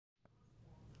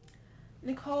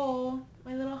Nicole,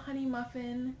 my little honey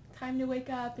muffin, time to wake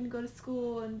up and go to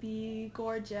school and be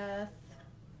gorgeous.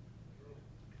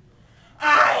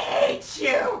 I hate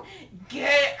you!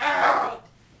 Get out!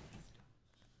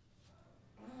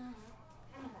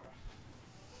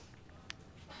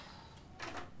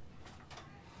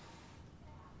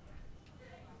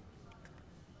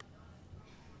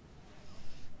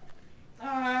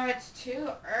 Oh, it's too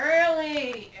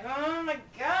early. Oh my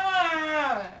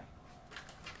god.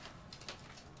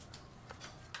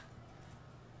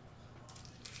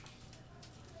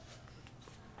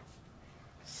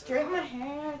 Straighten my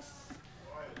hair. It's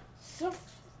so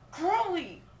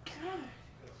curly. God.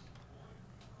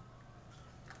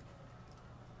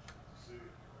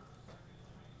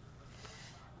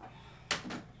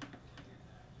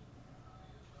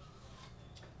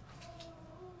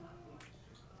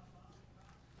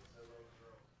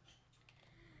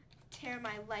 Tear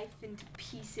my life into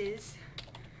pieces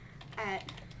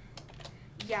at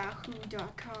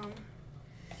yahoo.com.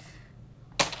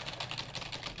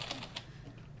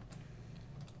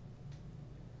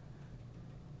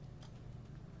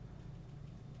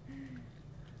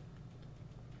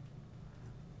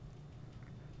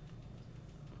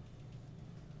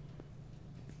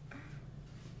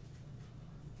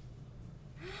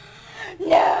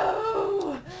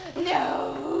 No!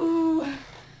 No!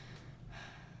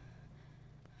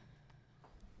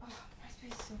 Oh,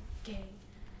 MySpace is so gay.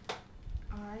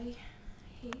 I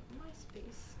hate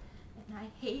MySpace and I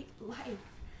hate life.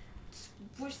 Just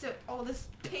wish that all this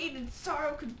pain and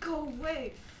sorrow could go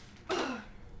away.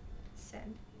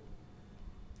 Send.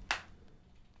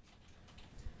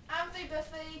 Anthony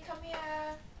Buffy, come here.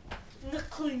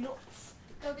 Knuckly nuts.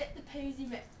 Go get the posy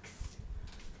mix.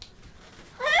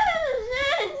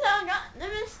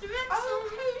 Oh,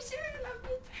 posy, love me,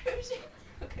 posy.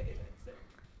 Okay,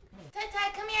 that's it.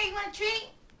 Ty, come here. You want a treat?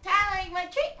 Tyler, you want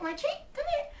a treat? Want a treat? Come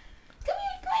here. Come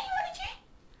here. Come on. You want a treat?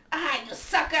 Ah, you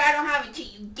sucker. I don't have a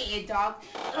treat, you gay dog.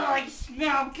 Oh, you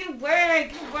smell. Get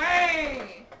away. Get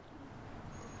away.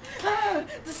 Ah,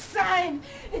 the sun!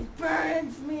 It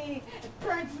burns me! It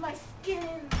burns my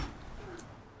skin!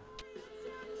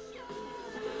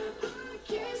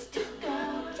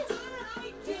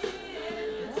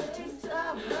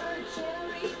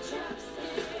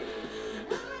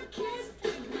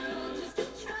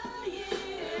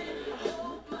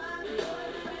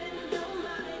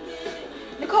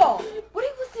 Nicole! What are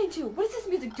you listening to? What is this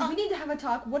music? Do we need to have a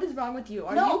talk? What is wrong with you?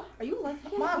 Are you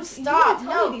lesbian? Mom, You stop. need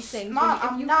to tell me No, these things. Mom, If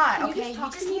I'm you- not, can okay? just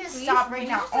talk You just to me, need to please? stop right Would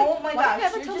you now. just, Oh my why don't you gosh,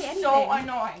 ever you're tell me just so anything?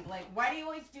 annoying. Like, why do you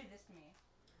always do this to me?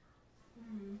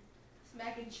 This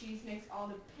mac and cheese makes all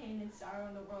the pain and sorrow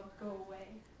in the world go away.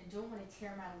 I don't want to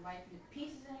tear my life into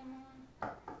pieces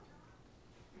anymore.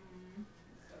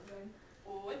 So good.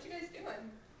 Well, what you guys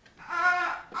doing?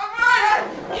 Come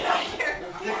on! Get out of here!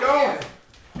 Get going!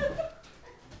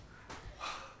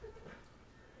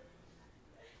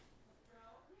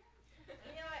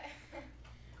 You know what?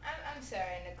 I'm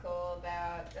sorry, Nicole,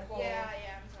 about the whole I'm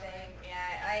sorry. thing.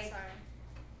 Yeah,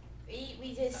 Sorry.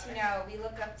 we just, you know, we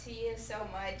look up to you so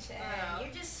much, and know.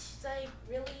 you're just, like,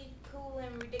 really cool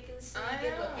and ridiculously I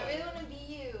good know. looking. I really want to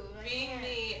be you. Being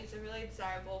me is a really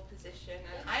desirable position,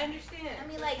 and I understand. I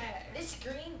mean, It's like, okay. this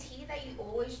green tea that you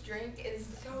always drink is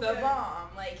So the good. bomb.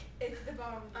 Like, It's the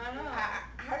bomb. I know.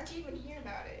 how did you even hear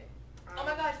about it? Oh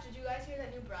my gosh, did you guys hear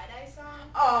that new Bright Eyes song?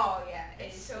 Oh, yeah.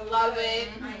 It's so love good. it.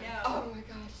 I know. Oh my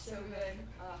gosh, So good.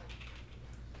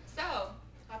 So,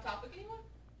 hot topic anyone?